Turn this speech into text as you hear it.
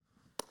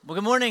Well,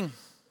 good morning.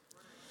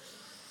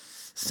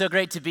 So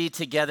great to be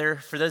together.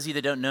 For those of you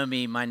that don't know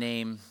me, my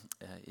name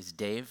is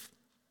Dave,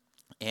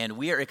 and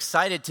we are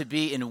excited to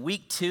be in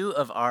week 2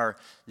 of our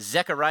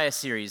Zechariah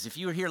series. If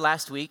you were here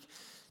last week,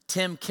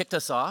 Tim kicked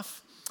us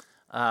off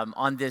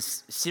on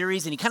this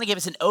series, and he kind of gave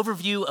us an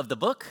overview of the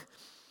book,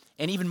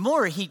 and even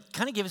more, he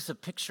kind of gave us a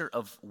picture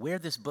of where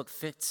this book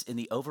fits in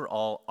the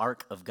overall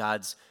arc of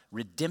God's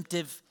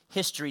redemptive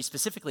history,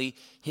 specifically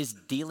his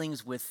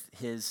dealings with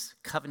his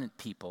covenant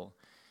people,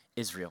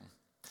 Israel.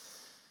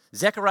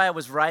 Zechariah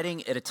was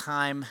writing at a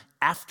time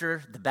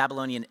after the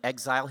Babylonian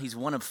exile. He's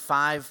one of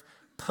 5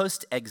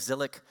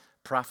 post-exilic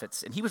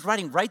prophets. And he was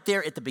writing right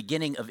there at the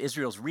beginning of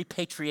Israel's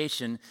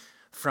repatriation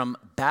from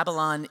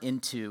Babylon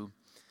into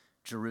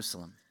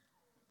Jerusalem.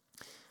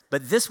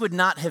 But this would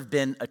not have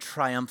been a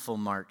triumphal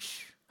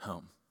march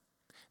home.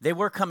 They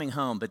were coming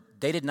home, but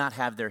they did not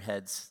have their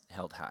heads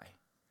held high,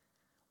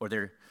 or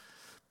their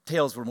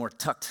tails were more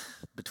tucked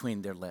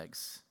between their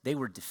legs. They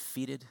were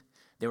defeated.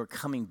 They were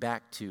coming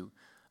back to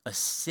a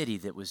city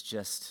that was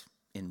just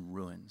in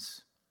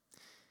ruins.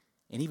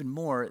 And even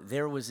more,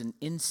 there was an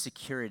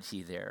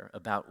insecurity there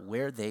about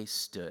where they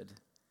stood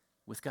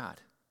with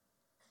God.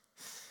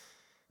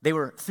 They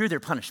were through their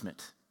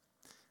punishment,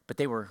 but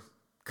they were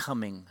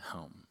coming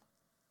home.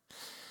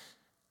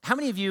 How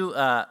many of you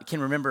can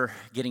remember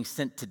getting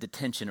sent to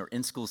detention or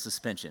in-school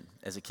suspension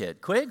as a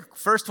kid? Quig,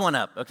 first one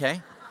up,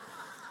 okay?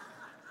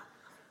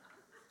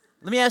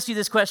 Let me ask you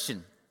this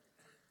question.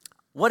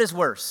 What is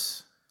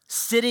worse?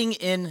 Sitting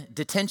in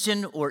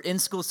detention or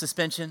in-school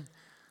suspension,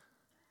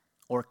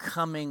 or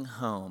coming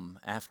home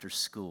after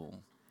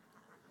school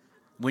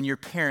when your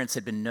parents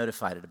had been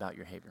notified about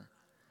your behavior?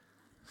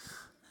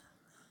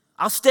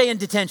 I'll stay in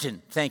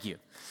detention, thank you.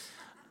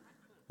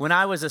 When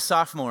I was a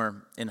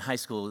sophomore in high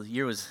school, the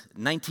year was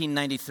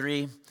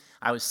 1993.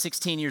 I was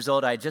 16 years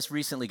old. I had just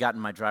recently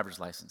gotten my driver's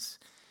license.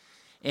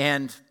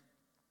 And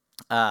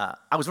I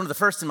was one of the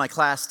first in my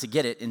class to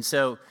get it, and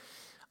so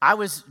I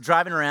was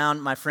driving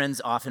around my friends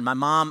often. My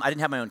mom, I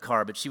didn't have my own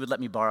car, but she would let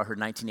me borrow her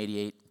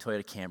 1988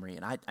 Toyota Camry.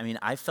 And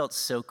I felt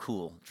so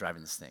cool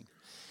driving this thing.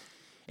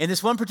 And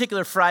this one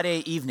particular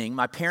Friday evening,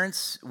 my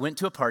parents went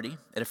to a party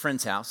at a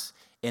friend's house,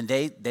 and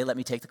they let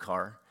me take the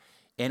car.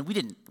 And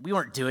we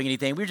weren't doing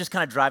anything. We were just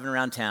kind of driving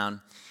around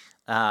town.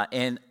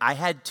 And I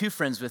had 2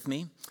 friends with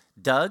me,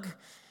 Doug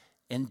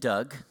and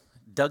Doug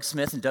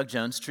Smith and Doug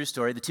Jones, true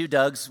story. The 2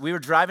 Dougs, we were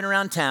driving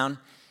around town.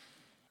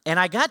 And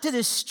I got to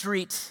this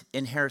street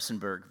in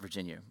Harrisonburg,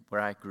 Virginia,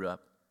 where I grew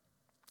up.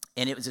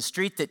 And it was a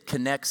street that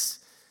connects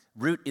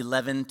Route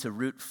 11 to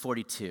Route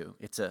 42.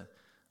 It's a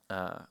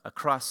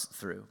cross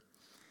through.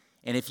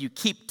 And if you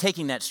keep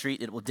taking that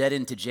street, it will dead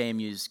into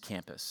JMU's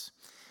campus.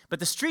 But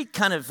the street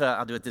kind of,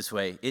 I'll do it this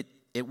way.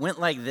 It went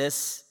like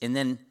this, and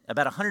then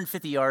about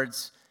 150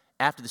 yards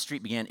after the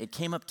street began, it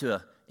came up to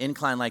an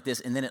incline like this,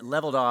 and then it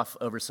leveled off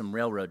over some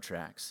railroad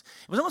tracks.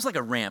 It was almost like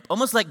a ramp,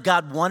 almost like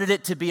God wanted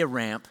it to be a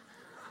ramp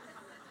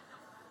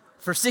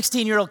for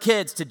 16-year-old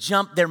kids to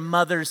jump their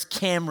mother's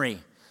Camry.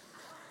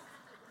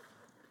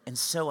 And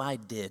so I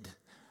did.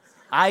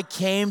 I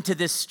came to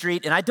this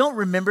street, and I don't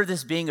remember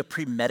this being a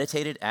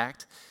premeditated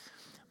act,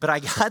 but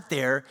I got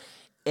there,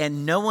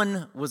 and no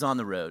one was on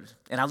the road.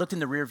 And I looked in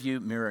the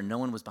rearview mirror, and no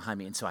one was behind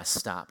me, and so I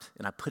stopped,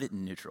 and I put it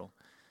in neutral.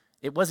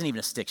 It wasn't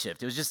even a stick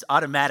shift. It was just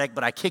automatic,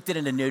 but I kicked it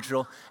into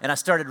neutral, and I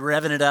started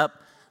revving it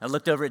up. I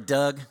looked over at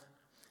Doug,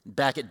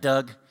 back at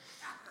Doug,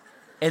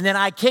 and then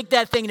I kicked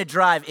that thing into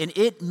drive, and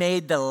it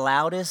made the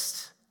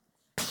loudest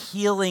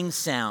pealing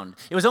sound.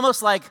 It was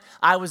almost like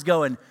I was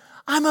going,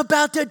 I'm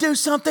about to do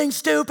something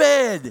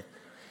stupid.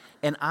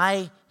 And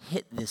I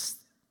hit this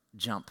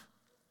jump.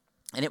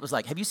 And it was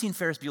like, have you seen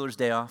Ferris Bueller's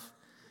Day Off?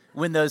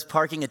 When those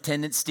parking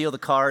attendants steal the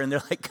car and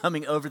they're like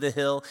coming over the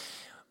hill.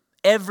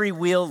 Every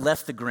wheel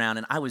left the ground,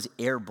 and I was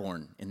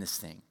airborne in this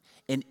thing.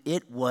 And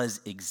it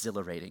was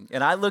exhilarating.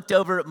 And I looked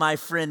over at my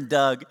friend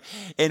Doug,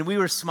 and we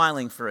were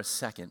smiling for a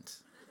second.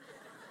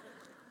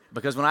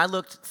 Because when I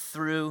looked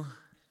through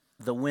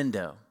the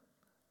window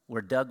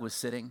where Doug was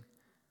sitting,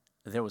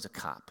 there was a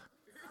cop.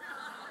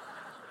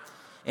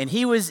 And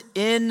he was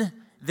in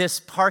this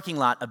parking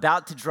lot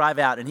about to drive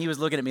out, and he was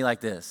looking at me like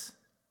this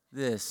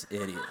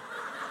idiot.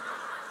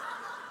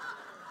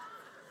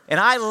 And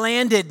I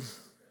landed,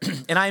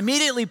 and I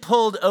immediately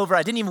pulled over.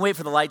 I didn't even wait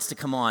for the lights to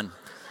come on.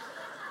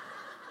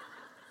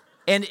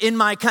 And in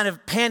my kind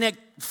of panic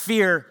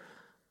fear,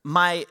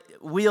 my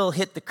wheel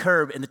hit the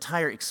curb, and the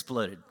tire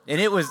exploded.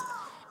 And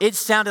it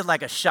sounded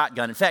like a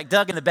shotgun. In fact,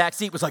 Doug in the back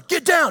seat was like,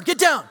 get down, get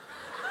down.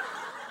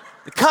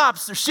 The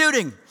cops are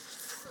shooting.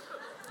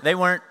 They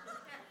weren't.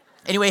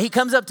 Anyway, he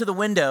comes up to the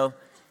window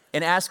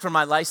and asks for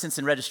my license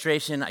and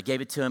registration. I gave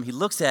it to him. He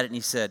looks at it and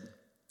he said,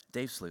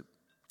 Dave Sloop,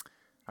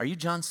 are you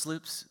John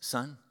Sloop's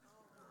son?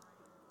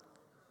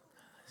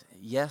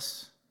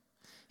 Yes.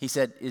 He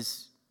said,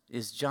 is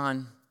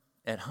John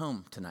at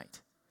home tonight?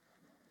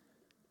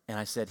 And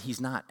I said, he's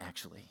not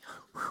actually.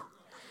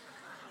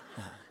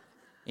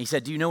 He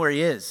said, do you know where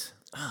he is?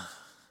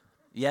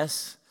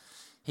 Yes.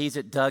 He's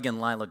at Doug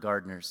and Lila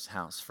Gardner's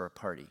house for a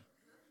party.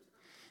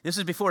 This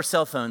was before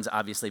cell phones,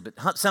 obviously,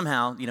 but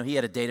somehow, he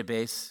had a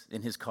database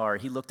in his car.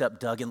 He looked up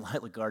Doug and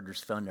Lila Gardner's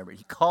phone number.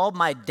 He called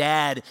my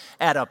dad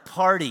at a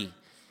party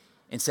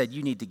and said,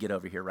 "You need to get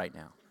over here right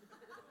now.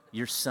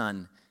 Your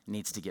son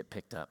needs to get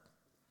picked up."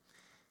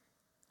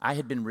 I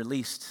had been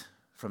released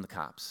from the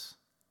cops,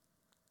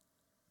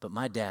 but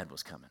my dad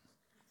was coming.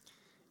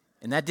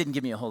 And that didn't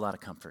give me a whole lot of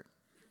comfort.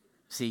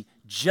 See,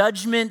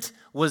 judgment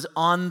was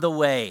on the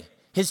way.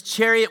 His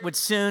chariot would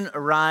soon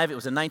arrive. It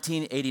was a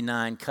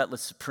 1989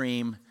 Cutlass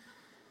Supreme,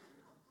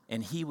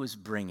 and he was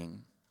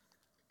bringing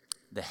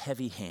the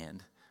heavy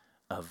hand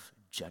of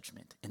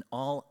judgment. And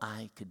all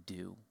I could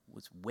do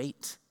was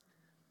wait.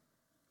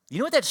 You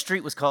know what that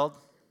street was called?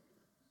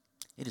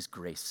 It is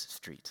Grace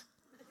Street.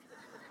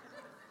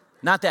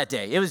 Not that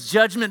day. It was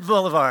Judgment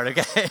Boulevard,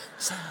 okay?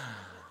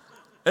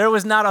 There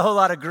was not a whole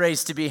lot of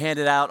grace to be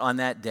handed out on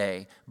that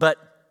day. But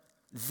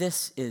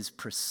this is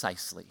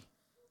precisely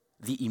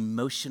the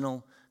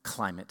emotional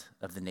climate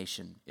of the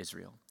nation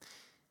Israel.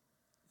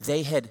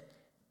 They had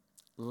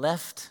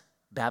left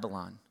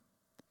Babylon.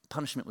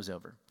 Punishment was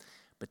over.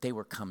 But they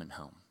were coming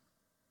home.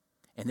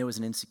 And there was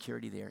an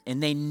insecurity there.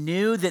 And they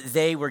knew that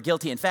they were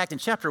guilty. In fact, in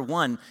chapter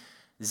 1,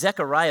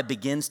 Zechariah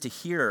begins to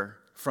hear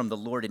from the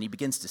Lord, and he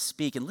begins to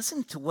speak. And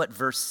listen to what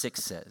verse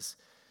 6 says.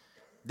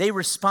 They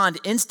respond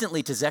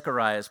instantly to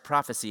Zechariah's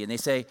prophecy, and it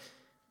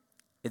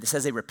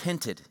says they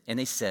repented, and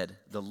they said,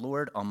 "The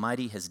Lord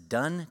Almighty has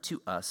done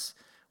to us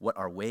what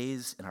our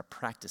ways and our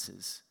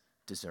practices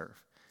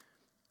deserve."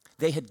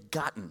 They had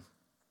gotten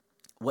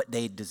what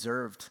they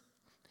deserved,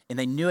 and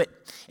they knew it.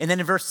 And then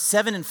in verse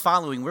 7 and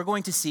following, we're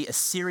going to see a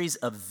series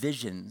of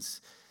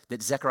visions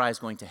that Zechariah is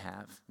going to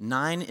have,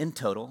 9 in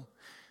total.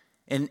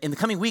 And in the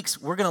coming weeks,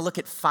 we're going to look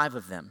at 5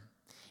 of them.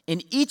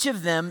 And each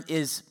of them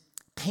is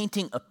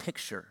painting a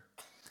picture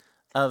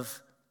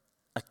of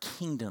a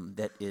kingdom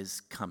that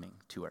is coming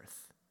to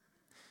earth.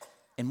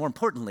 And more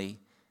importantly,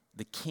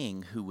 the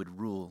king who would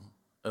rule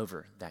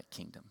over that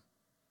kingdom.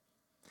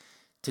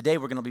 Today,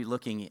 we're going to be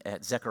looking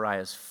at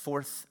Zechariah's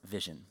 4th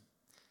vision.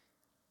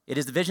 It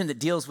is the vision that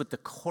deals with the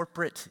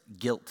corporate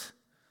guilt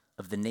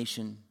of the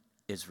nation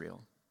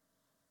Israel.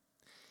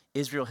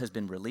 Israel has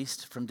been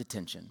released from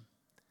detention,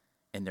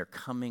 and they're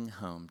coming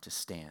home to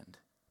stand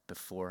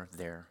before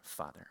their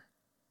Father.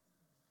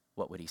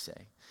 What would he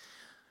say?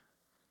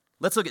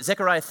 Let's look at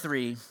Zechariah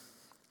 3,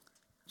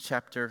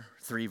 chapter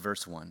 3,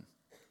 verse 1.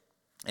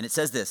 And it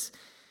says this: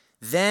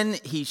 "Then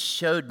he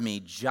showed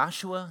me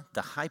Joshua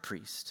the high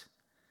priest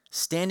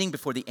standing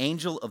before the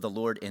angel of the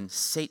Lord, and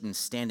Satan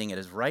standing at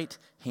his right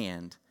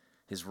hand,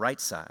 his right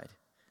side,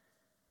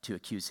 to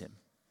accuse him."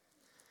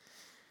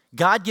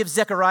 God gives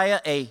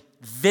Zechariah a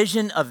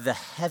vision of the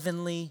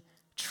heavenly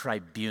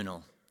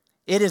tribunal.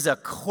 It is a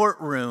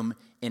courtroom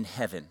in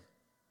heaven.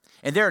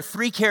 And there are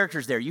 3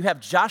 characters there. You have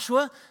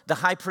Joshua, the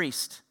high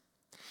priest,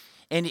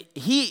 and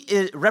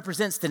he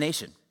represents the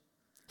nation.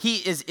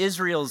 He is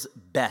Israel's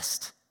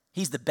best.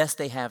 He's the best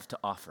they have to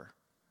offer.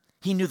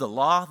 He knew the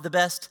law the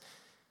best.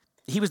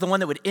 He was the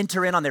one that would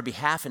enter in on their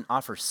behalf and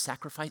offer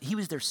sacrifice. He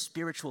was their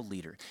spiritual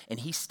leader,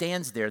 and he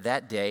stands there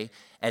that day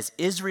as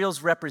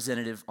Israel's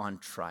representative on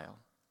trial.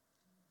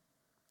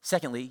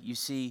 Secondly, you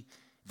see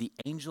the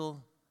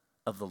angel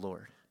of the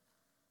Lord.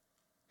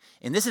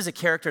 And this is a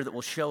character that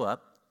will show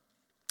up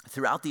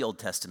throughout the Old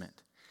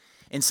Testament.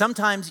 And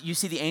sometimes you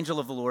see the angel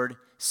of the Lord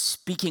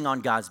speaking on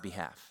God's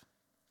behalf.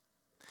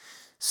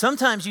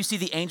 Sometimes you see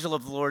the angel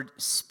of the Lord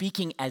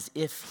speaking as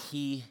if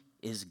he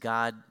is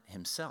God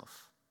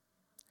himself.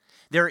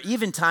 There are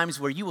even times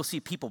where you will see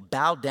people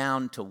bow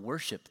down to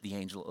worship the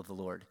angel of the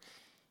Lord,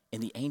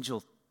 and the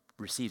angel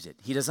receives it.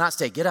 He does not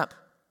say, "Get up."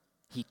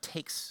 He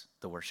takes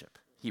the worship.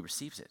 He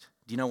receives it.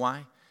 Do you know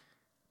why?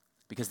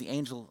 Because the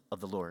angel of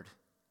the Lord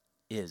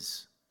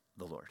is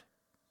the Lord.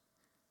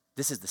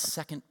 This is the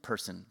second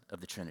person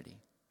of the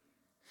Trinity.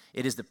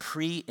 It is the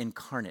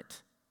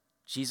pre-incarnate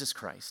Jesus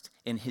Christ,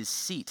 and his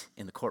seat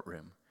in the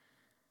courtroom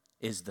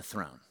is the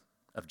throne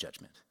of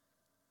judgment.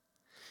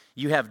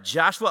 You have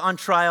Joshua on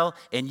trial,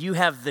 and you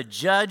have the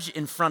judge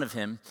in front of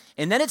him,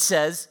 and then it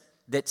says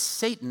that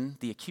Satan,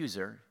 the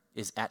accuser,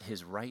 is at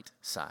his right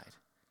side.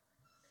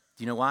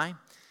 Do you know why?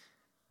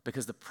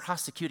 Because the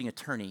prosecuting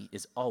attorney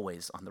is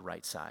always on the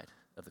right side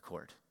of the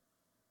court,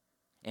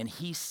 and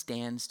he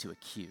stands to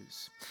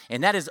accuse.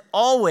 And that is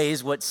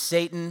always what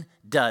Satan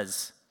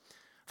does.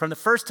 From the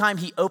first time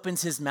he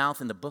opens his mouth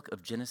in the book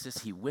of Genesis,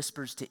 he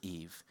whispers to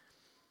Eve,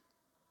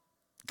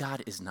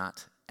 "God is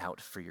not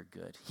out for your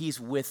good. He's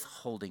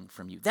withholding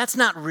from you." That's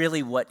not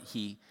really what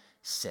he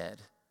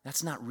said.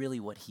 That's not really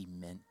what he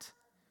meant.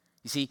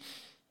 You see,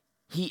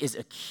 he is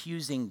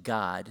accusing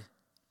God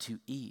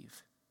to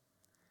Eve,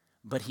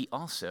 but he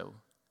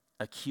also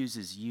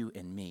accuses you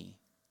and me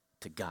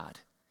to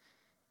God.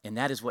 And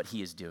that is what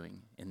he is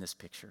doing in this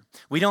picture.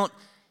 We don't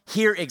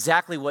hear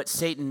exactly what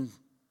Satan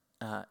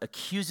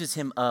accuses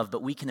him of,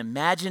 but we can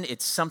imagine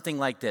it's something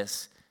like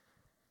this.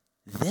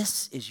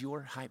 This is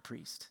your high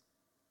priest.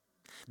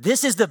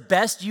 This is the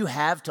best you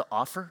have to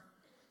offer.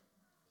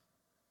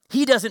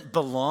 He doesn't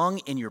belong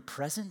in your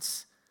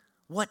presence.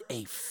 What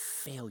a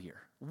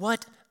failure.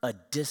 What a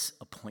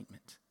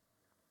disappointment.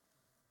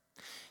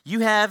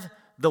 You have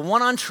the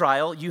one on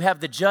trial, you have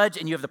the judge,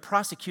 and you have the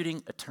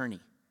prosecuting attorney.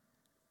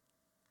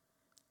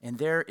 And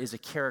there is a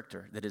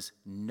character that is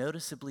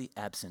noticeably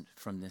absent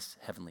from this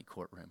heavenly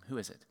courtroom. Who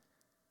is it?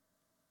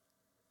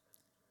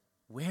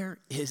 Where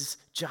is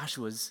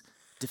Joshua's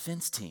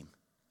defense team?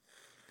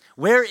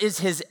 Where is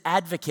his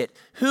advocate?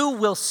 Who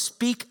will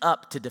speak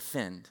up to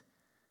defend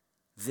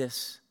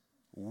this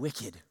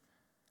wicked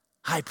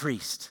high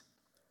priest?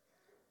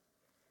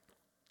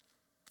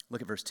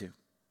 Look at verse 2.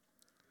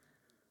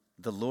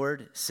 The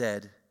Lord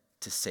said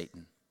to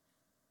Satan,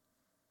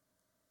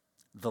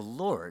 the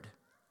Lord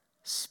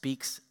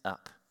speaks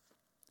up.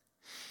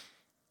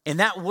 And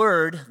that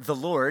word, the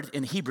Lord,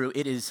 in Hebrew,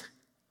 it is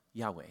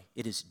Yahweh.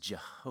 It is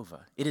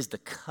Jehovah. It is the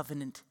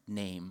covenant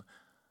name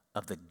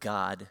of the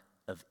God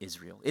of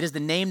Israel. It is the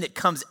name that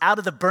comes out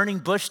of the burning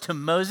bush to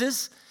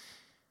Moses.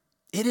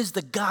 It is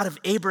the God of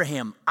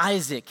Abraham,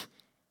 Isaac,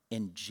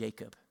 and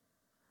Jacob.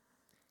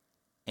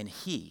 And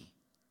he,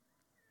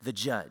 the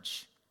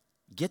judge,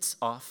 gets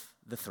off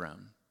the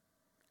throne.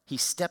 He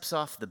steps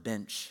off the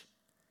bench.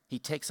 He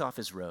takes off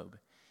his robe,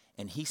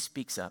 and he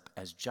speaks up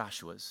as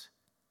Joshua's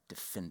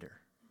defender.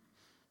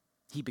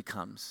 He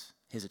becomes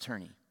his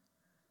attorney.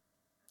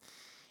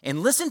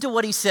 And listen to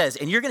what he says,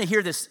 and you're going to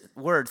hear this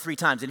word 3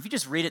 times. And if you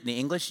just read it in the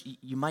English,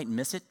 you might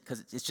miss it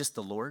because it's just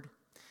the Lord.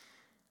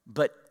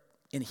 But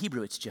in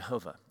Hebrew, it's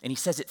Jehovah. And he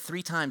says it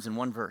 3 times in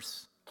one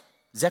verse.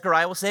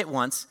 Zechariah will say it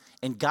once,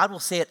 and God will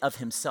say it of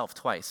himself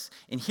twice.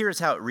 And here's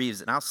how it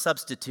reads, and I'll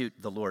substitute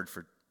the Lord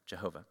for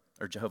Jehovah,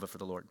 or Jehovah for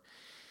the Lord.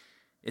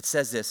 It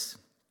says this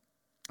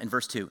in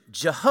verse 2,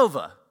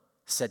 Jehovah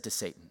said to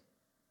Satan,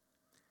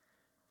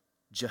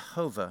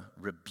 Jehovah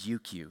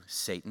rebuke you,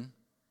 Satan.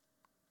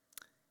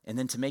 And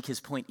then to make his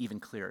point even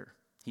clearer,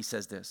 he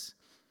says this,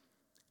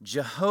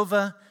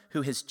 Jehovah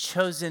who has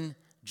chosen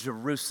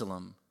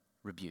Jerusalem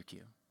rebuke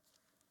you.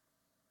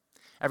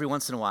 Every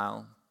once in a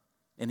while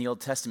in the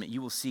Old Testament,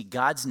 you will see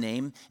God's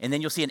name, and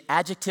then you'll see an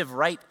adjective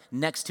right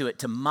next to it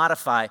to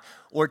modify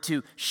or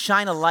to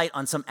shine a light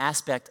on some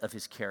aspect of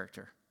his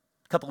character.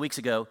 A couple weeks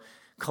ago,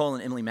 Cole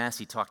and Emily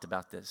Massey talked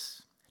about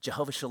this.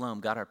 Jehovah Shalom,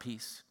 God our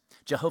peace.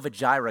 Jehovah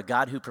Jireh,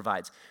 God who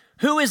provides.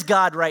 Who is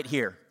God right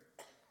here?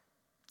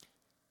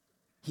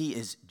 He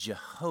is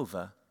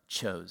Jehovah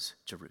chose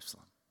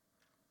Jerusalem.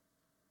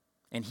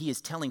 And he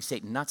is telling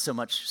Satan not so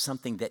much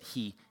something that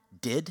he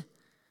did,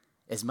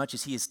 as much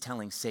as he is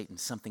telling Satan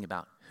something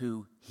about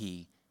who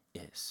he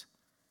is.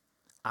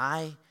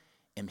 I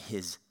am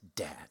his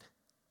dad.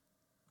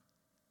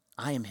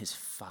 I am his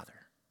father.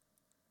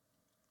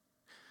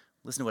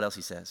 Listen to what else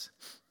he says.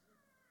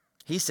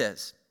 He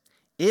says,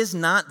 is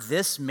not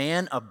this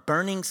man a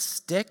burning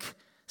stick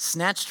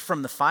snatched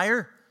from the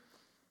fire?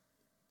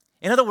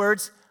 In other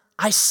words,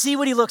 I see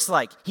what he looks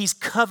like. He's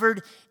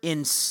covered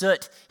in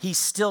soot. He's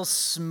still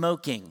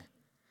smoking.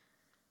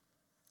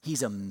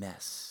 He's a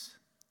mess.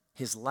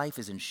 His life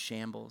is in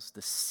shambles.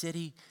 The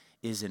city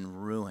is in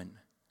ruin.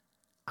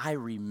 I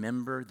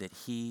remember that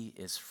he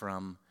is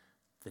from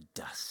the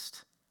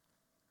dust.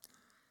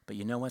 But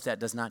you know what? That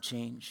does not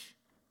change.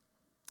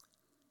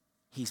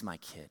 He's my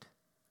kid.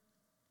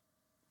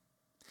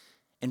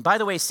 And by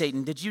the way,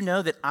 Satan, did you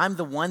know that I'm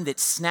the one that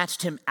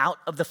snatched him out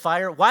of the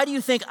fire? Why do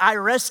you think I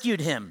rescued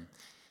him?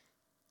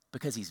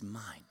 Because he's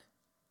mine.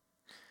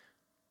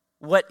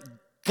 What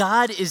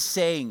God is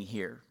saying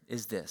here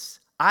is this.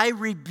 I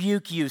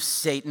rebuke you,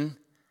 Satan.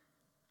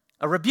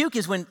 A rebuke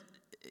is when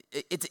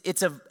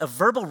it's a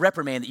verbal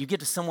reprimand that you give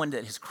to someone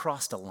that has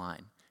crossed a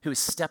line, who has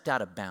stepped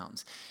out of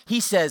bounds. He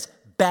says,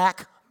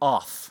 back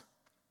off.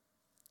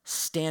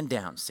 Stand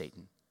down,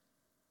 Satan.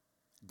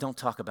 Don't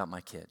talk about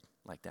my kid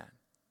like that.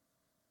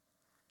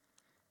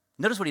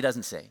 Notice what he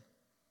doesn't say.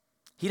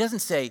 He doesn't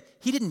say,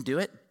 he didn't do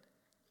it.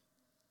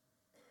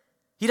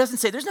 He doesn't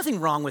say, there's nothing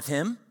wrong with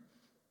him.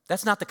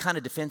 That's not the kind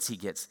of defense he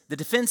gets. The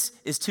defense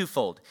is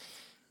twofold.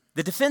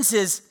 The defense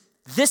is,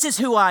 this is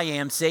who I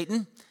am,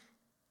 Satan,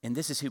 and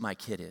this is who my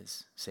kid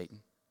is,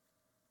 Satan.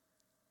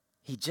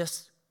 He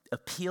just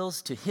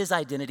appeals to his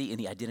identity and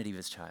the identity of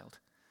his child.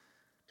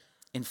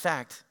 In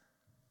fact,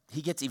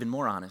 he gets even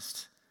more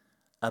honest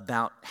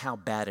about how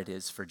bad it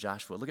is for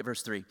Joshua. Look at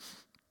verse 3.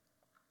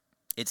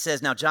 It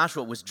says, now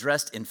Joshua was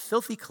dressed in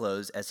filthy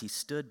clothes as he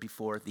stood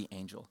before the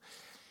angel.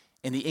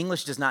 And the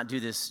English does not do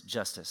this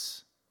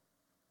justice.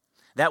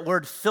 That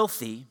word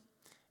filthy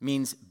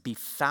means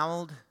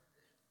befouled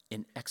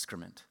in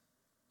excrement.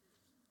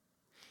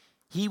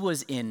 He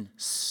was in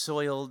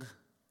soiled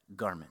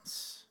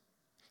garments.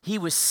 He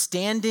was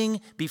standing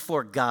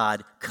before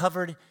God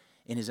covered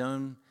in his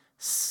own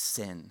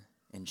sin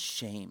and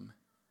shame.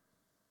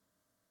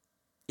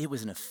 It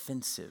was an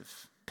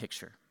offensive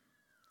picture.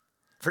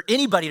 For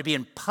anybody to be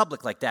in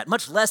public like that,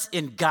 much less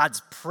in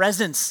God's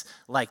presence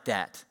like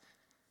that,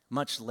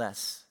 much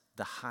less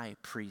the high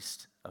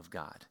priest of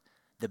God.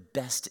 The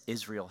best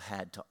Israel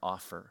had to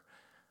offer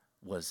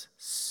was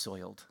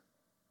soiled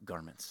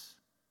garments.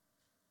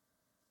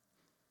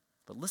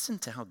 But listen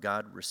to how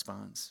God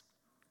responds.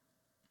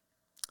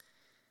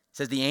 It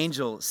says the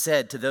angel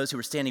said to those who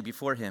were standing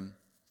before him,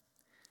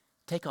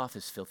 "Take off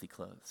his filthy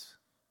clothes."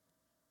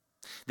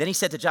 Then he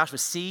said to Joshua,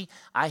 "See,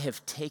 I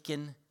have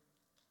taken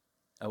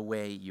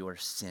away your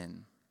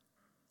sin,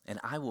 and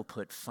I will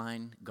put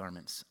fine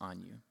garments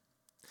on you."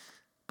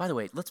 By the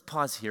way, let's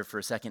pause here for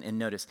a second and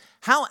notice,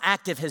 how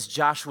active has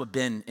Joshua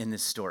been in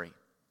this story?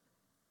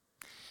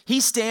 He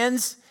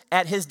stands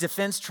at his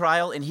defense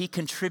trial and he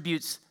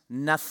contributes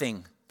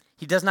nothing.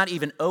 He does not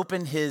even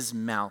open his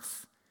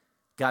mouth.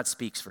 God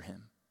speaks for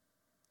him.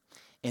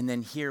 And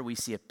then here we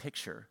see a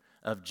picture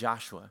of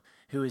Joshua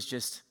who is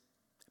just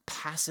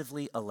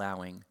passively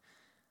allowing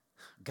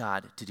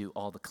God to do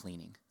all the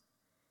cleaning.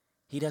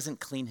 He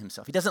doesn't clean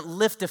himself. He doesn't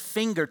lift a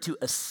finger to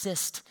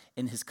assist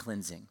in his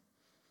cleansing.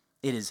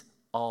 It is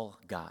all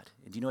God.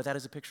 And do you know what that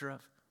is a picture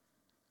of?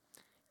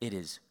 It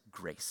is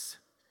grace.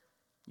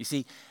 You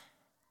see,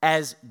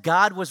 as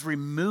God was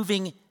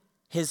removing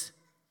his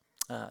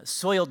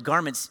soiled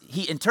garments,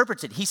 he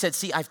interprets it. He said,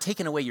 "See, I've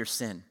taken away your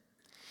sin."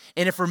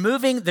 And if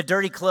removing the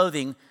dirty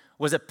clothing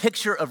was a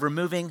picture of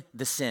removing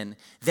the sin,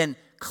 then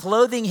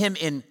clothing him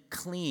in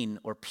clean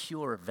or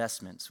pure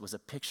vestments was a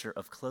picture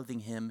of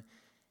clothing him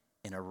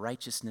in a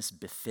righteousness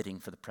befitting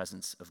for the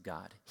presence of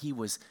God. He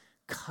was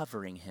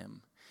covering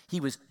him. He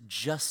was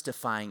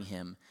justifying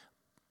him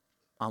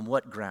on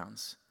what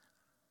grounds?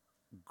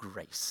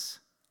 Grace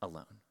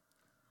alone.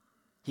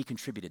 He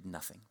contributed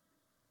nothing.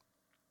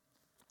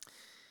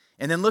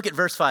 And then look at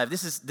verse 5.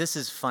 This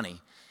is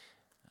funny.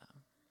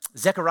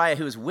 Zechariah,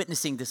 who is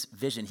witnessing this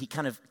vision, he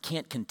kind of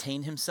can't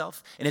contain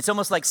himself. And it's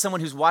almost like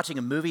someone who's watching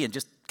a movie and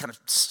just kind of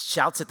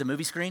shouts at the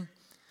movie screen.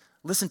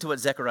 Listen to what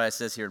Zechariah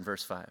says here in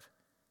verse 5.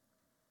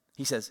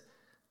 He says,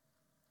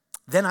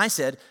 "Then I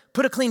said,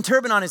 'Put a clean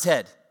turban on his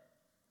head.'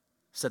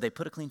 So they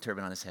put a clean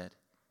turban on his head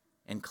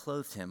and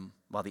clothed him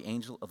while the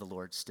angel of the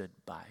Lord stood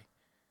by."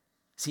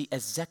 See,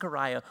 as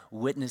Zechariah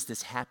witnessed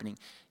this happening,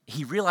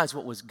 he realized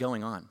what was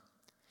going on.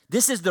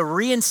 This is the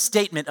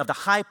reinstatement of the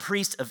high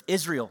priest of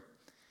Israel.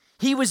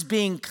 He was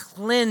being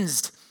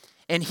cleansed,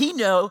 and he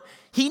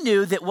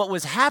knew that what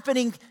was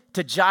happening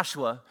to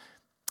Joshua,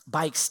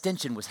 by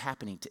extension, was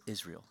happening to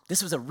Israel.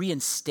 This was a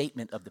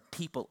reinstatement of the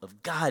people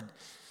of God.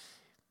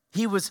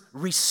 He was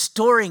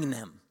restoring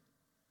them.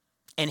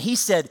 And he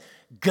said,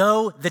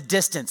 "Go the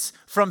distance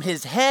from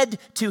his head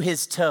to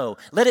his toe.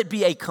 Let it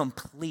be a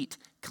complete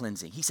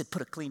cleansing." He said,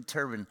 "Put a clean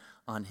turban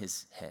on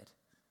his head."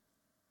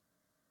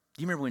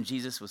 Do you remember when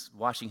Jesus was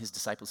washing his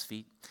disciples'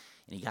 feet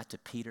and he got to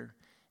Peter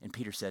and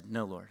Peter said,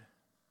 "No, Lord,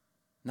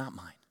 not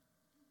mine."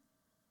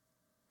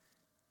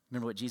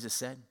 Remember what Jesus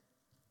said?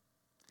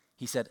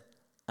 He said,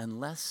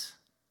 "Unless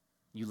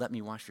you let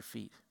me wash your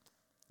feet,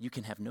 you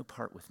can have no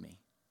part with me."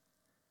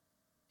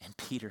 And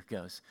Peter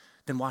goes,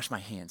 "Then wash my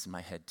hands and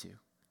my head too.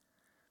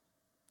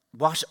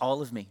 Wash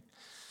all of me.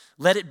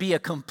 Let it be a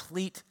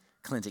complete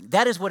cleansing."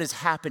 That is what is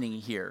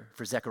happening here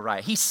for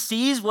Zechariah. He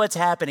sees what's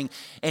happening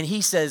and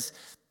he says,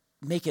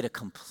 "Make it a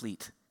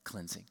complete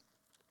cleansing."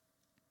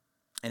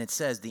 And it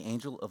says the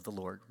angel of the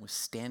Lord was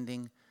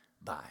standing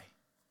by,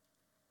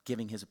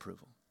 giving his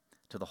approval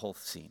to the whole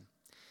scene.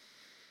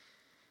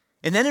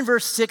 And then in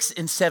verse 6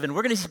 and 7,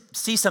 we're going to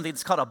see something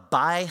that's called a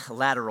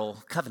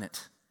bilateral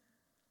covenant.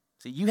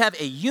 So you have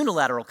a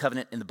unilateral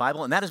covenant in the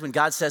Bible, and that is when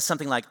God says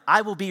something like,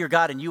 "I will be your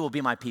God and you will be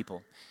my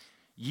people."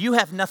 You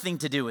have nothing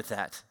to do with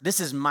that.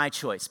 This is my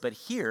choice. But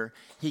here,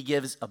 he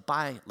gives a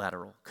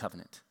bilateral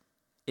covenant.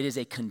 It is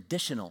a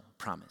conditional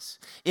promise.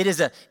 It is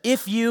a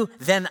 "if you,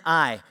 then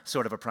I"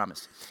 sort of a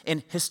promise.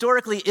 And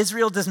historically,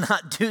 Israel does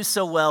not do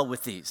so well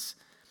with these.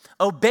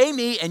 Obey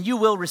me and you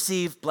will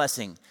receive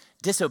blessing.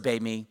 Disobey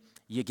me,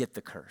 you get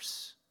the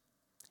curse.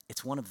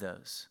 It's one of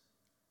those.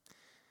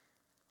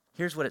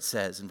 Here's what it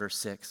says in verse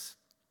 6.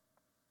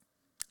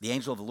 The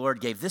angel of the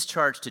Lord gave this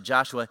charge to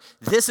Joshua.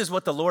 "This is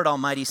what the Lord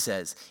Almighty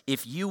says.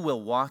 If you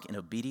will walk in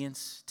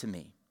obedience to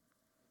me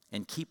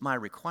and keep my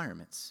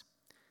requirements,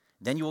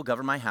 then you will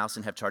govern my house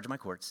and have charge of my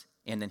courts."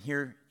 And then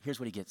here's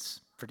what he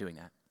gets for doing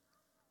that.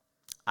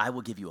 "I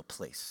will give you a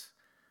place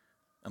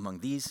among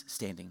these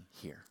standing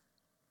here.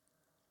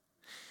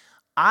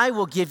 I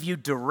will give you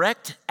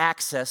direct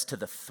access to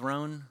the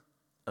throne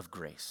of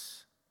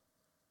grace."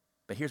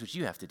 But here's what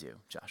you have to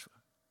do, Joshua.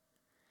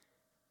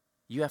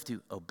 You have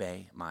to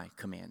obey my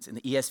commands. In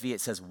the ESV,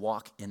 it says,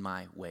 "walk in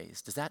my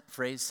ways." Does that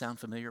phrase sound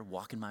familiar?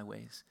 Walk in my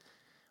ways.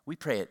 We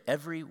pray it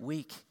every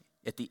week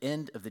at the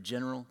end of the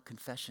general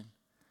confession.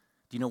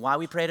 Do you know why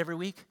we pray it every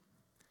week?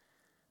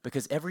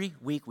 Because every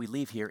week we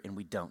leave here and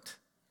we don't.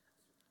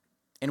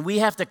 And we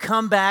have to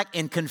come back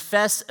and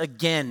confess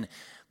again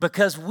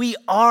because we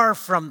are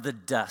from the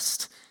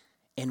dust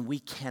and we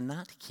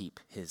cannot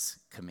keep his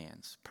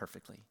commands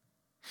perfectly.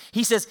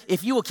 He says,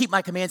 "If you will keep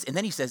my commands," and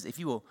then he says, "if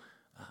you will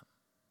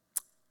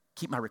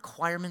keep my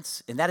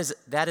requirements," and that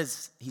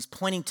is, he's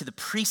pointing to the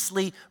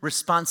priestly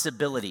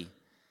responsibility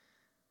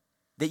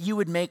that you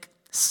would make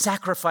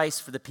sacrifice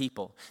for the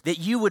people, that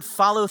you would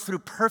follow through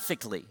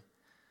perfectly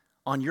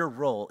on your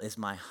role as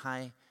my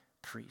high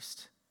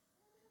priest.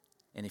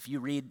 And if you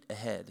read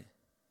ahead,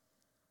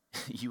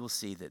 you will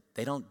see that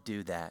they don't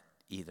do that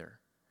either.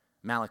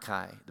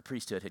 Malachi, the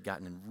priesthood had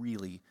gotten in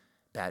really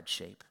bad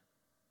shape.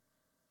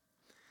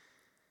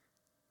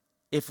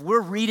 If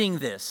we're reading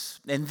this,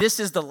 and this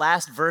is the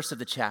last verse of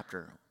the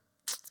chapter,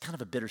 it's kind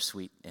of a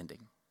bittersweet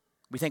ending.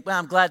 We think, well,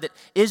 I'm glad that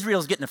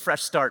Israel's getting a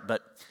fresh start,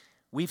 but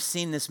we've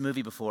seen this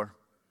movie before.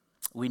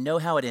 We know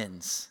how it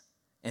ends,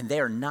 and they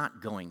are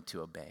not going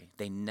to obey.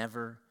 They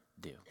never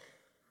do,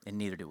 and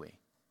neither do we.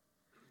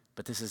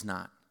 But this is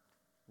not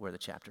where the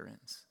chapter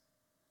ends.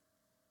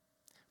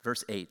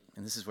 Verse 8,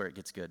 and this is where it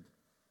gets good.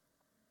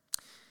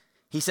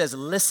 He says,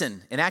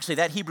 listen, and actually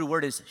that Hebrew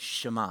word is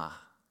Shema.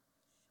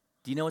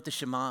 Do you know what the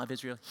Shema of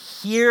Israel?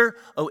 Hear,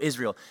 O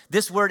Israel.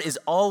 This word it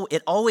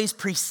always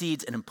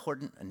precedes an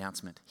important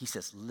announcement. He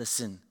says,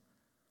 listen.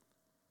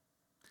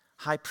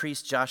 High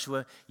priest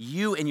Joshua,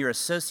 you and your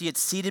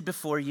associates seated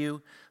before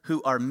you,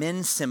 who are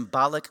men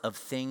symbolic of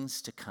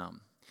things to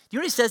come. Do you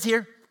know what he says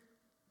here?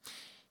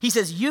 He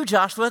says, you,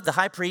 Joshua, the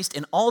high priest,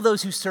 and all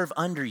those who serve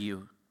under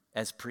you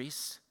as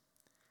priests,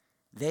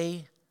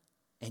 they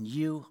and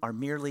you are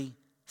merely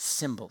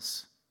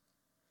symbols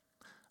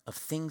of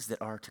things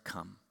that are to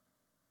come.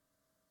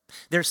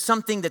 There's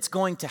something that's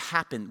going to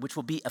happen, which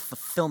will be a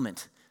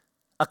fulfillment,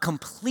 a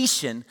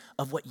completion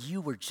of what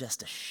you were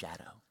just a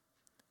shadow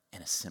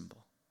and a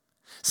symbol.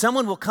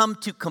 Someone will come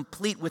to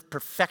complete with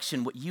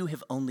perfection what you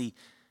have only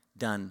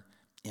done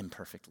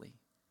imperfectly.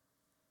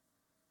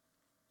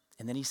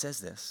 And then he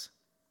says this.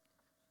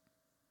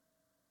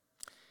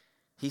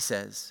 He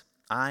says,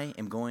 I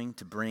am going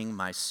to bring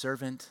my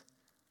servant,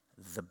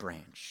 the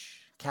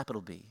branch,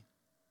 capital B.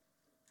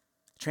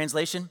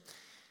 Translation,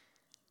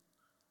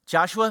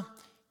 Joshua,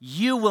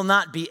 you will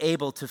not be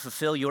able to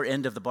fulfill your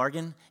end of the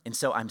bargain, and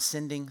so I'm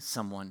sending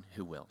someone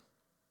who will.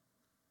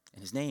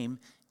 And his name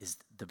is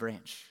the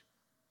branch.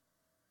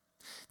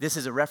 This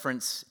is a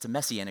reference, it's a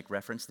messianic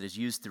reference that is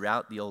used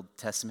throughout the Old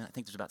Testament. I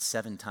think there's about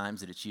 7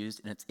 times that it's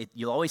used, and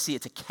you'll always see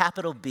it's a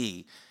capital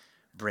B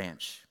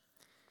branch.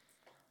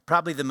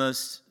 Probably the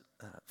most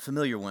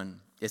familiar one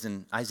is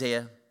in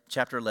Isaiah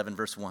chapter 11,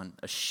 verse 1.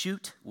 A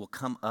shoot will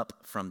come up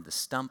from the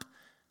stump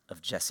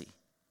of Jesse.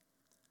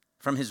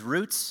 From his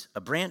roots, a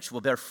branch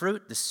will bear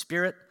fruit. The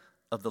Spirit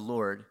of the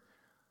Lord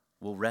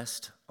will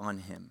rest on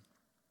him.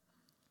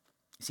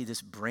 You see,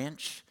 this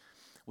branch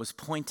was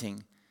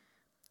pointing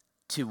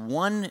to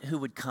one who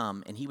would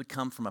come, and he would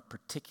come from a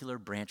particular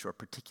branch or a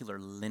particular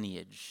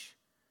lineage.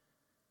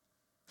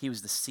 He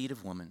was the seed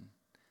of woman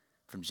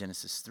from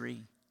Genesis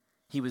 3.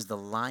 He was the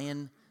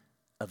Lion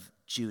of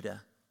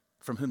Judah,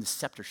 from whom the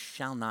scepter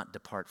shall not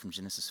depart from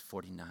Genesis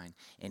 49.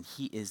 And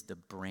he is the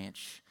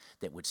branch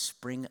that would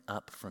spring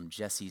up from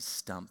Jesse's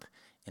stump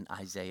in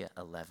Isaiah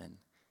 11.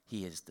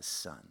 He is the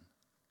son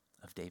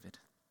of David.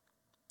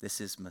 This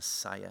is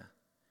Messiah.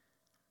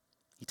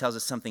 He tells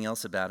us something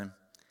else about him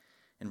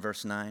in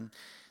verse 9.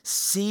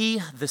 See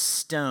the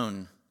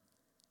stone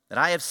that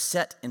I have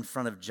set in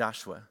front of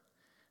Joshua.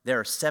 There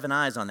are 7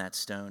 eyes on that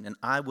stone, and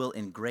I will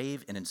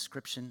engrave an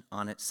inscription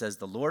on it, says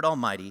the Lord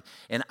Almighty,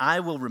 and I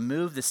will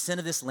remove the sin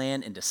of this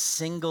land in a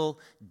single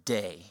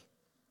day.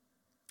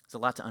 There's a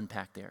lot to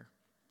unpack there.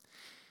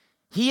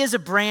 He is a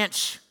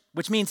branch,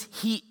 which means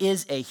he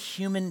is a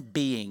human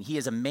being. He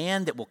is a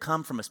man that will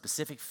come from a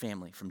specific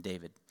family, from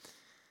David.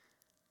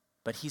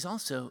 But he's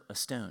also a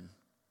stone.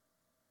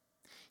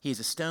 He is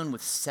a stone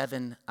with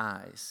 7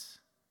 eyes.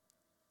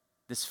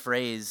 This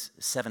phrase,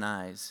 7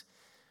 eyes,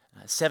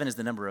 7 is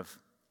the number of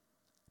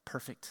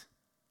perfect,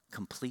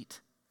 complete.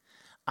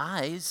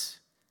 Eyes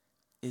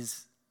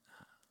is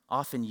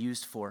often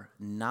used for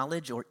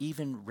knowledge or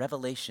even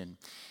revelation.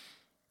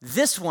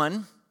 This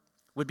one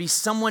would be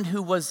someone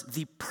who was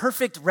the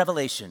perfect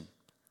revelation,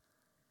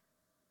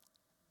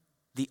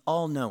 the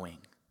all-knowing,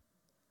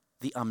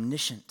 the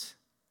omniscient.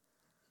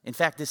 In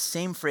fact, this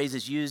same phrase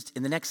is used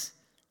in the next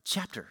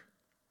chapter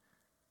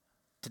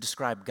to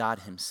describe God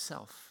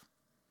himself.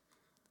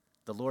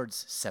 The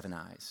Lord's 7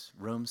 eyes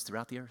roams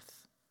throughout the earth.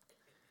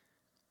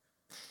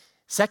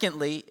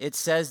 Secondly, it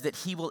says that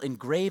he will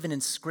engrave an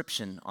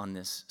inscription on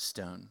this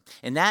stone.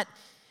 And that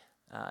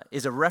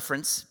is a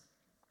reference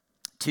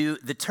to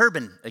the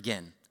turban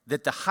again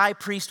that the high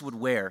priest would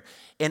wear.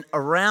 And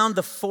around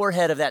the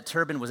forehead of that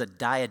turban was a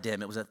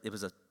diadem. It was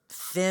a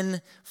thin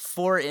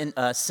 4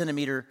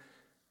 centimeter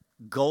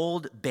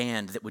gold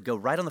band that would go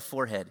right on the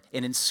forehead.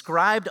 And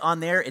inscribed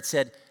on there, it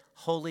said,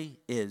 "Holy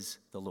is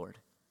the Lord."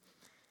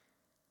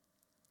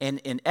 And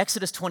in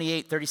Exodus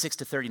 28, 36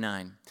 to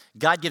 39,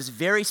 God gives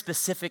very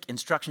specific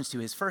instructions to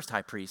his first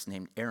high priest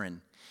named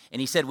Aaron.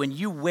 And he said, when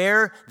you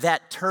wear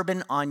that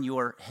turban on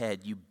your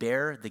head, you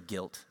bear the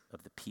guilt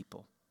of the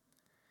people.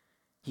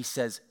 He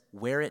says,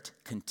 wear it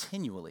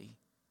continually,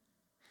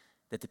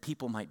 that the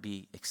people might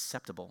be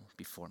acceptable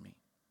before me.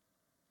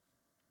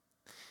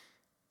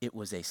 It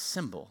was a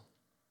symbol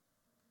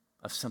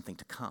of something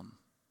to come.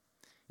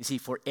 You see,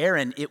 for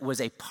Aaron, it was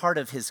a part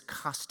of his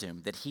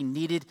costume that he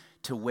needed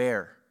to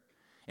wear.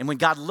 And when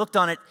God looked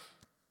on it,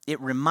 it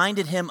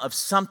reminded him of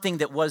something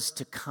that was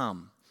to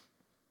come.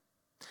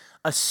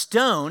 A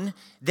stone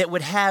that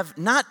would have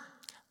not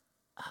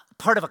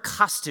part of a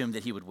costume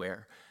that he would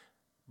wear,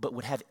 but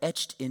would have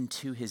etched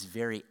into his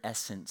very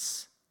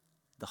essence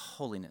the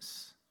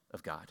holiness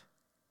of God.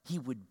 He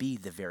would be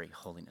the very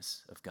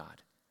holiness of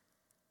God.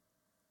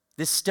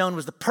 This stone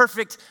was the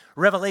perfect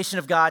revelation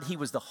of God. He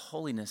was the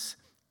holiness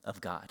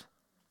of God.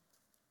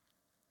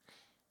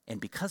 And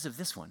because of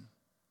this one,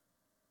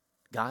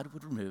 God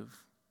would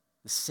remove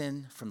the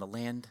sin from the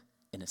land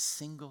in a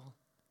single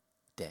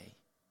day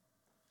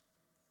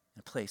in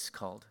a place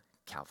called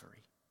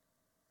Calvary.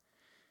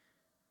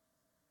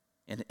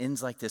 And it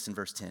ends like this in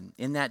verse 10.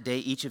 In that day,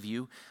 each of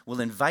you will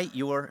invite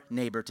your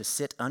neighbor to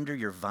sit under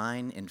your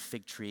vine and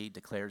fig tree,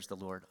 declares the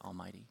Lord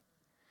Almighty.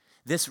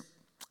 This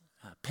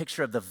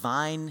picture of the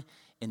vine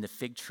and the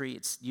fig tree,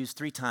 it's used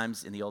 3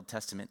 times in the Old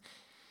Testament.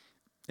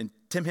 And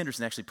Tim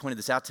Henderson actually pointed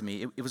this out to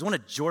me. It was one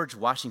of George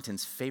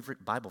Washington's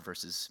favorite Bible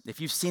verses.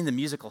 If you've seen the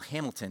musical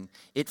Hamilton,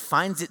 it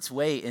finds its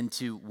way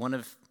into one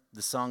of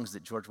the songs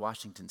that George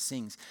Washington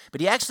sings.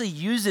 But he actually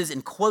uses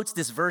and quotes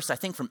this verse, I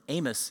think from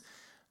Amos,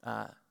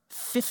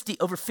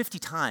 over 50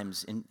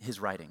 times in his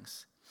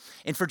writings.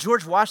 And for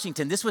George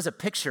Washington, this was a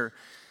picture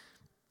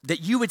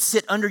that you would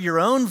sit under your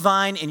own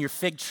vine and your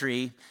fig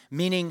tree,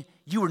 meaning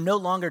you were no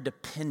longer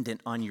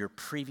dependent on your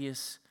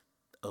previous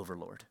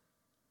overlord.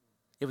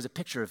 It was a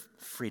picture of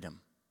freedom,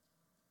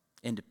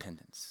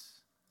 independence.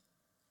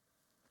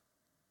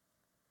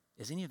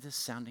 Is any of this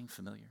sounding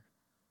familiar?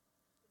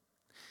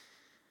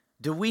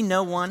 Do we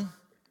know one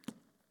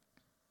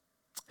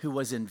who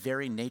was in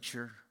very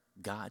nature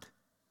God,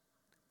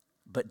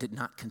 but did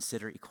not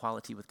consider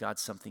equality with God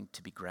something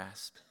to be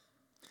grasped,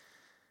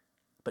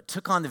 but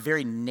took on the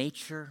very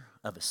nature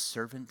of a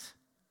servant,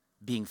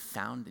 being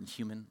found in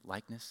human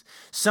likeness?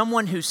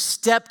 Someone who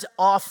stepped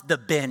off the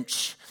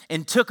bench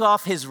and took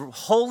off his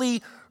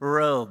holy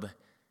robe,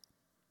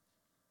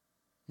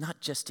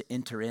 not just to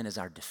enter in as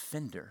our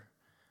defender,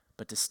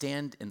 but to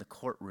stand in the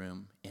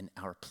courtroom in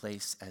our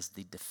place as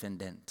the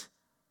defendant.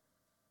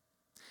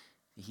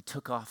 He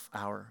took off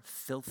our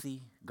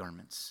filthy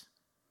garments,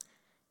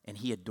 and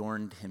he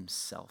adorned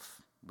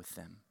himself with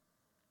them.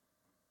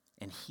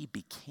 And he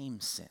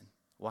became sin.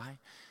 Why?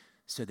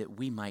 So that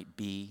we might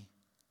be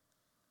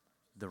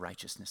the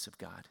righteousness of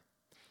God.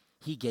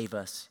 He gave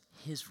us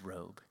his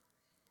robe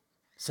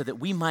so that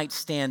we might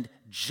stand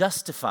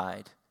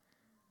justified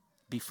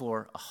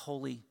before a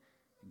holy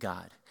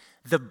God.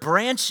 The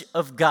branch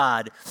of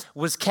God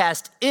was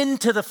cast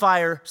into the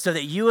fire so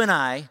that you and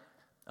I,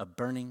 a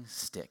burning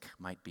stick,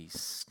 might be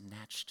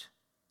snatched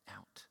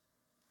out.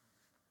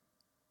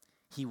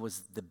 He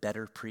was the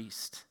better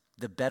priest,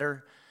 the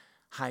better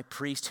high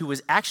priest who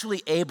was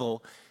actually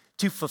able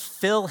to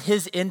fulfill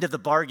his end of the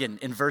bargain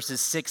in verses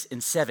 6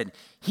 and 7.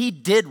 He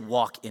did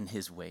walk in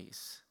his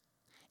ways,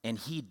 and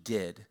he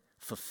did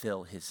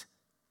fulfill his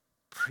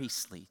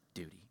priestly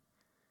duty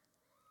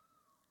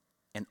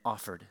and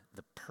offered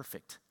the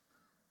perfect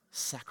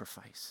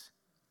sacrifice.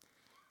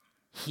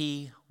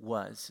 He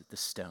was the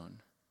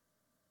stone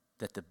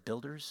that the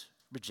builders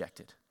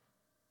rejected,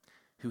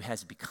 who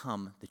has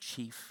become the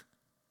chief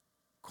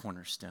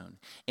cornerstone.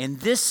 And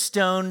this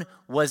stone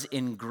was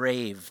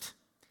engraved.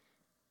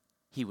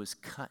 He was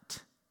cut.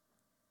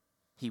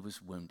 He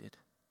was wounded.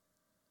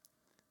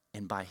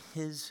 And by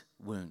his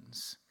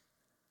wounds,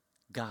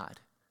 God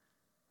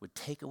would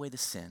take away the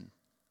sin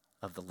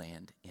of the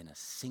land in a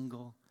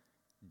single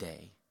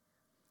day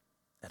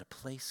at a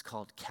place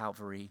called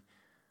Calvary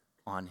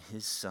on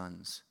his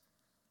son's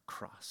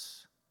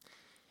cross.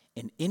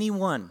 And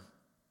anyone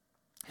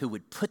who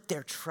would put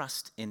their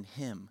trust in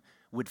him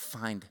would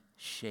find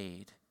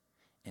shade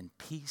and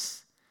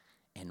peace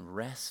and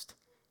rest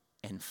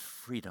and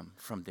freedom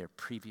from their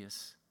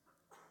previous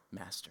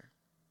master.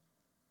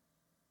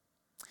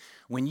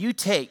 When you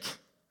take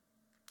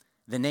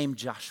the name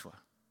Joshua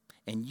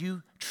and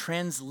you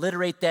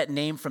transliterate that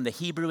name from the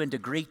Hebrew into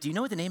Greek, do you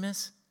know what the name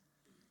is?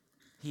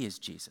 He is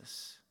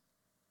Jesus.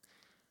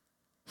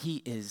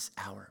 He is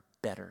our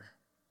better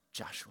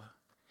Joshua.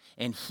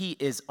 And he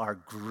is our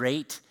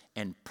great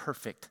and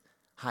perfect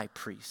high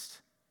priest.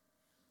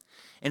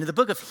 And in the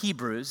book of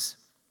Hebrews,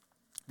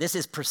 this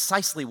is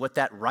precisely what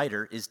that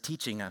writer is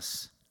teaching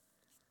us.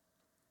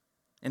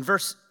 In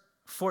verse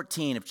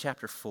 14 of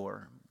chapter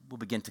 4, we'll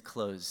begin to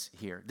close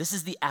here. This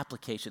is the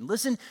application.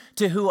 Listen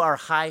to who our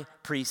high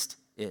priest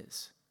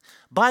is.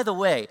 By the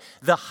way,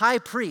 the high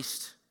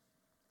priest,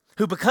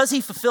 who because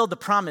he fulfilled the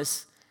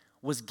promise,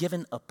 was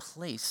given a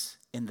place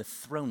in the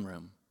throne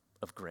room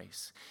of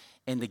grace.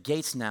 And the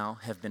gates now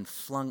have been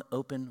flung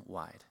open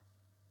wide.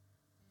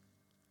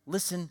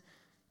 Listen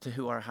to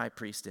who our high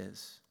priest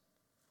is.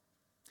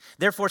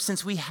 Therefore,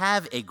 since we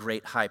have a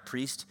great high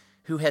priest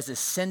who has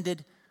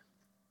ascended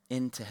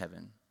into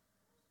heaven,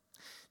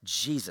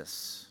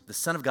 Jesus, the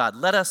Son of God,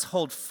 let us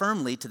hold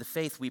firmly to the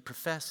faith we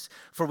profess.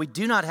 For we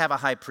do not have a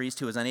high priest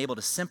who is unable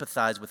to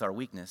sympathize with our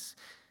weakness,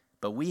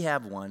 but we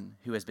have one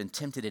who has been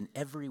tempted in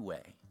every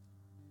way,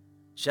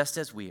 just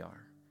as we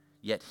are,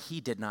 yet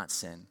he did not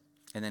sin.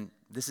 And then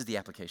this is the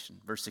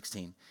application, verse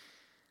 16.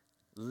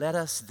 Let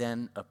us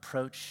then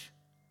approach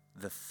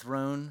the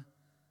throne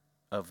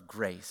of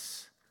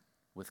grace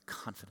with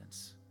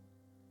confidence,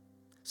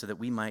 so that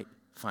we might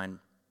find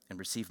and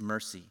receive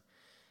mercy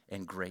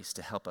and grace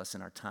to help us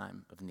in our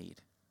time of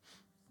need.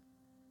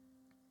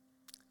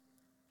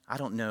 I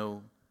don't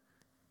know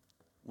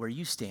where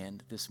you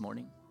stand this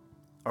morning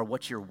or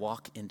what your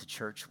walk into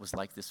church was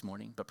like this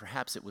morning, but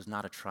perhaps it was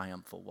not a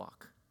triumphal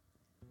walk.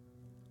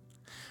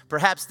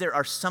 Perhaps there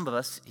are some of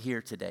us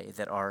here today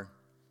that are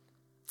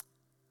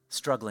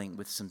struggling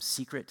with some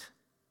secret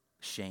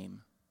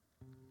shame.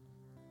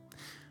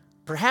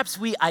 Perhaps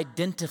we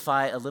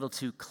identify a little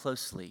too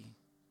closely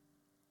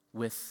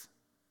with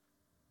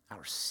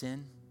our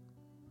sin,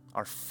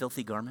 our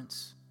filthy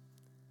garments.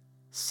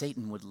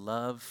 Satan would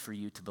love for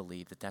you to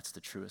believe that that's the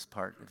truest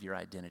part of your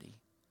identity.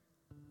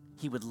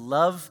 He would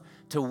love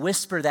to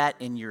whisper that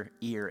in your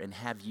ear and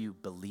have you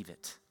believe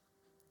it.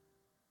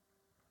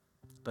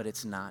 But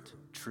it's not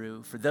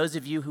true. For those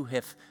of you who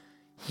have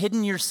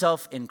hidden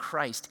yourself in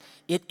Christ,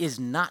 it is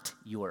not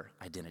your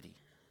identity.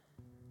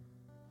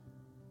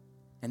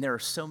 And there are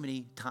so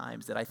many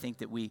times that I think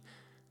that we,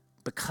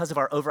 because of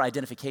our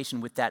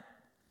over-identification with that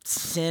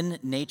sin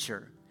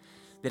nature,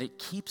 that it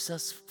keeps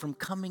us from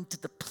coming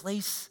to the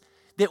place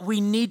that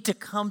we need to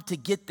come to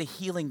get the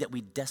healing that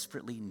we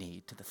desperately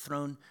need, to the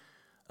throne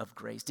of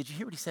grace. Did you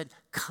hear what he said?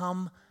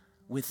 Come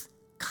with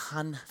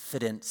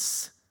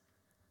confidence,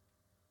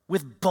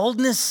 with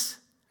boldness,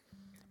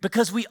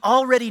 because we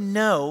already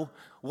know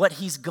what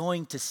he's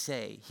going to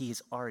say. He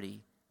has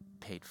already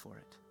paid for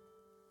it.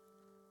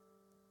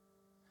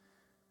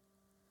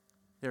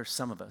 There are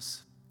some of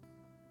us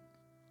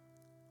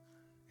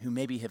who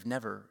maybe have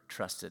never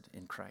trusted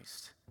in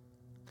Christ.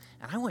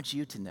 And I want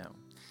you to know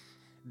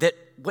that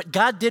what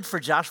God did for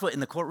Joshua in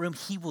the courtroom,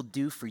 he will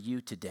do for you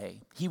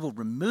today. He will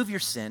remove your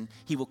sin.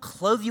 He will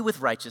clothe you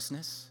with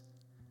righteousness.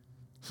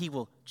 He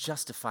will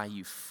justify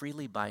you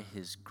freely by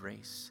his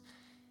grace.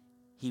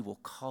 He will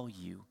call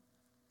you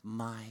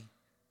my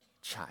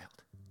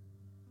child.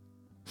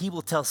 He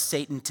will tell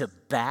Satan to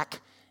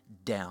back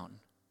down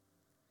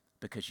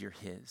because you're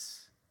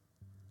his.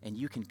 And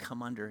you can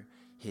come under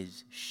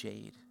his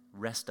shade,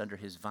 rest under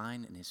his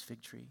vine and his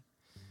fig tree,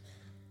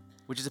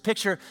 which is a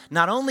picture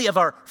not only of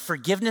our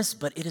forgiveness,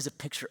 but it is a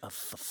picture of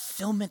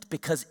fulfillment,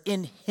 because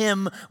in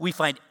him we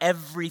find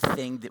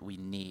everything that we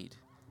need.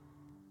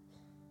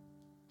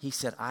 He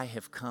said, I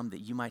have come that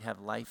you might have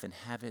life and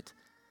have it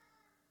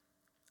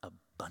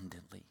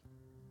abundantly.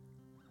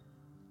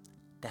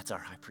 That's our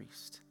high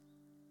priest.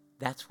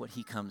 That's what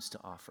he comes to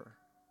offer.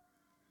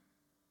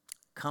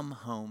 Come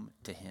home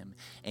to him.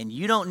 And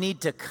you don't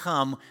need to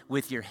come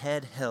with your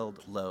head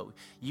held low.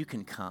 You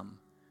can come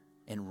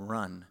and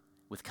run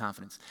with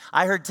confidence.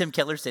 I heard Tim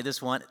Kettler say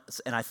this once,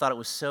 and I thought it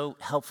was so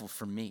helpful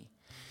for me.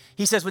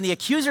 He says, when the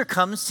accuser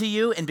comes to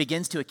you and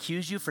begins to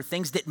accuse you for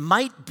things that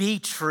might be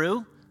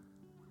true,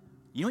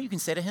 you know what you can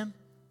say to him?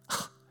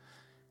 Oh,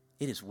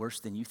 it is worse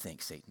than you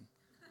think, Satan.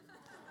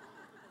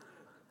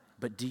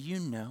 But do you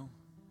know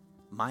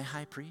my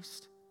high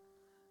priest?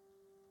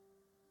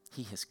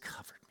 He has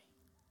covered me.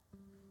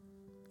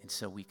 And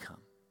so we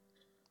come.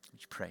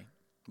 Would you pray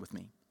with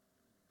me?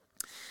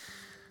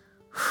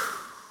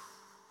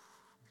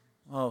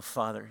 Oh,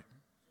 Father,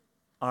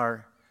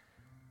 our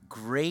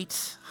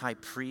great high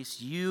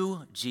priest,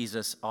 you,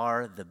 Jesus,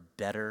 are the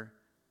better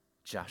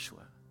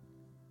Joshua.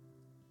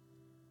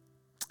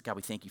 God,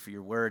 we thank you for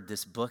your word,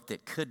 this book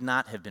that could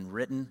not have been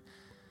written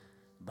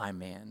by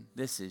man.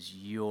 This is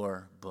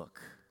your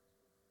book.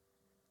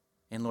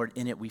 And Lord,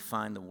 in it we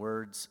find the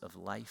words of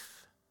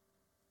life.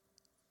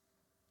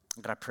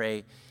 God, I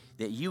pray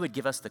that you would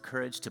give us the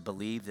courage to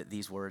believe that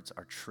these words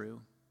are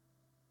true.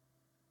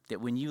 That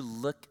when you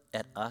look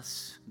at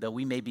us, though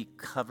we may be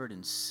covered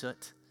in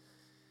soot,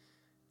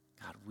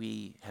 God,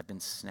 we have been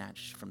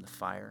snatched from the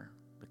fire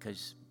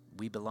because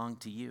we belong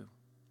to you.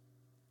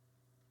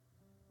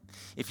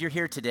 If you're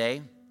here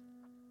today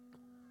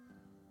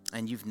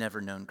and you've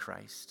never known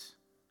Christ,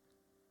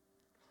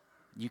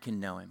 you can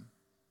know him.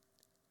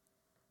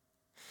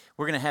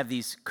 We're going to have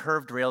these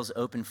curved rails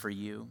open for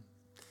you.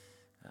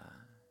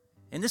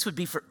 And this would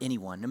be for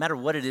anyone, no matter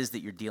what it is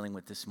that you're dealing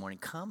with this morning.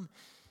 Come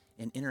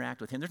and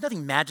interact with him. There's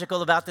nothing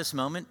magical about this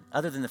moment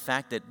other than the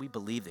fact that we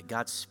believe that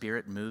God's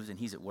Spirit moves and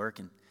he's at work,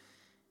 and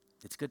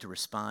it's good to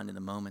respond in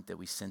the moment that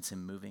we sense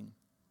him moving.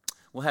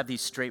 We'll have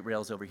these straight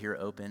rails over here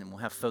open, and we'll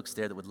have folks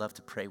there that would love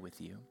to pray with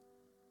you.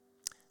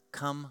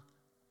 Come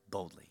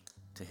boldly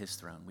to his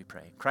throne, we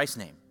pray. In Christ's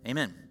name,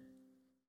 amen.